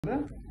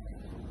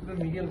the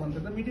medial one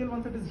side. The medial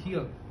one side is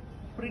here,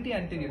 pretty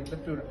anterior, the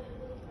pleura.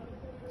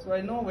 So I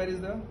know where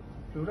is the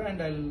pleura,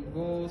 and I'll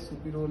go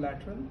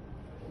superolateral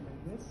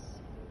like this,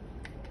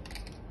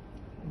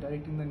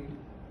 directing the needle.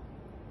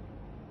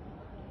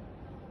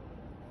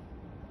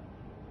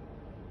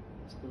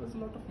 So there was a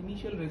lot of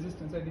initial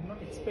resistance. I did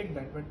not expect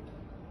that, but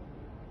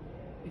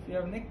if you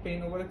have neck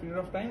pain over a period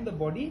of time, the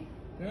body,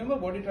 remember,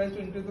 body tries to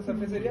increase the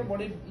surface area,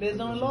 body lays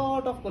down a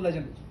lot of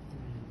collagen.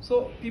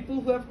 So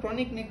people who have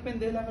chronic neck pain,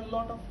 they'll have a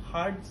lot of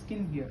hard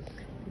skin here.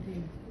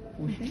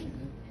 Pushing,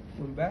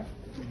 pull back,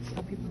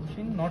 keep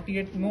pushing, not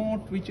yet,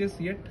 no twitches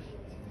yet.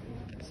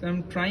 So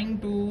I'm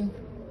trying to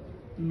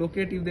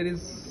locate if there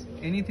is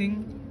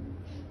anything.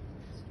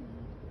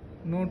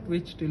 No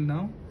twitch till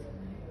now.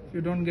 If you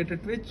don't get a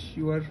twitch,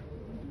 you are,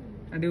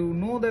 and you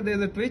know that there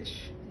is a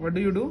twitch, what do?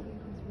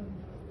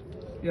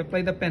 You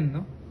apply the pen,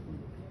 no?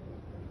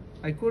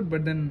 I could,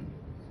 but then,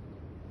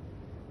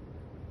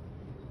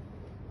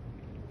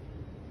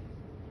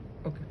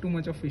 okay, too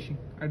much of fishing.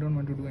 I don't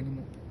want to do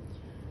anymore.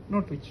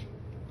 No twitch.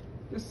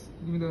 Just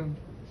give me the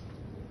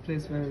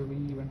place where we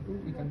want to.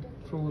 We can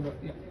throw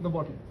the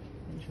bottle.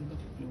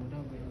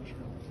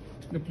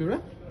 The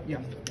pleura?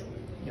 Yeah.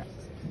 Yeah.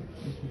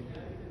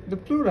 The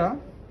pleura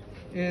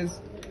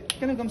is.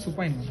 Can you come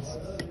supine once?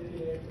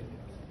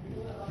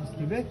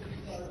 Mr. Vivek?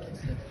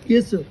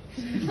 Yes, sir.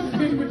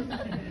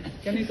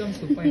 Can you come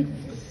supine?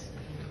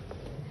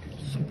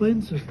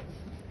 Supine, sir.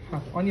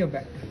 On your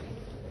back.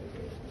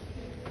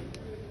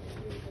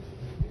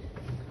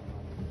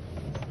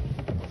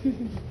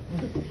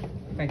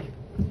 Thank you.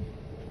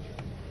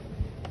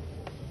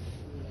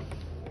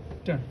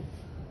 Turn.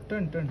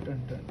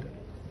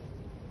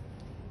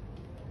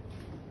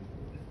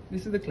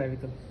 This is the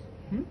clavicle.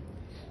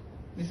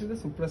 This is the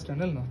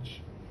suprasternal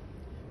notch.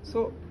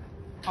 So,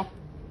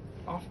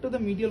 after the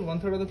medial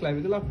 1/3 of the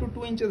clavicle, up to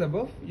 2 inches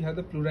above, you have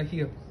the pleura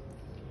here.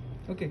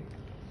 Okay.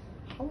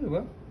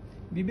 However,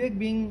 Vivek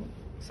being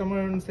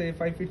somewhere around say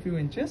 5 feet few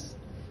inches,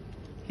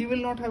 he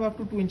will not have up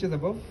to 2 inches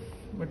above,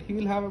 but he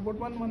will have about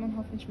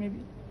 1.5 inch maybe,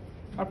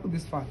 up to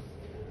this far.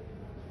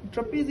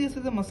 Trapezius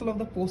is a muscle of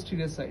the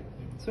posterior side.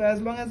 So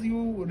as long as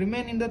you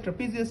remain in the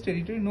trapezius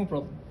territory, no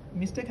problem.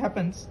 Mistake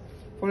happens.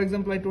 For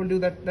example, I told you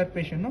that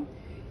patient, no?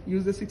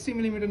 Use the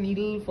 60mm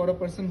needle for a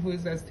person who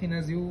is as thin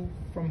as you.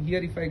 From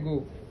here, if I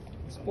go,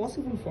 it's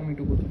possible for me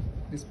to go to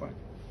this part.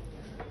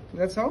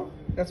 So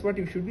that's what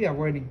you should be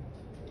avoiding.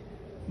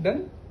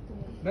 Done?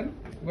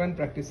 Go and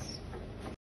practice.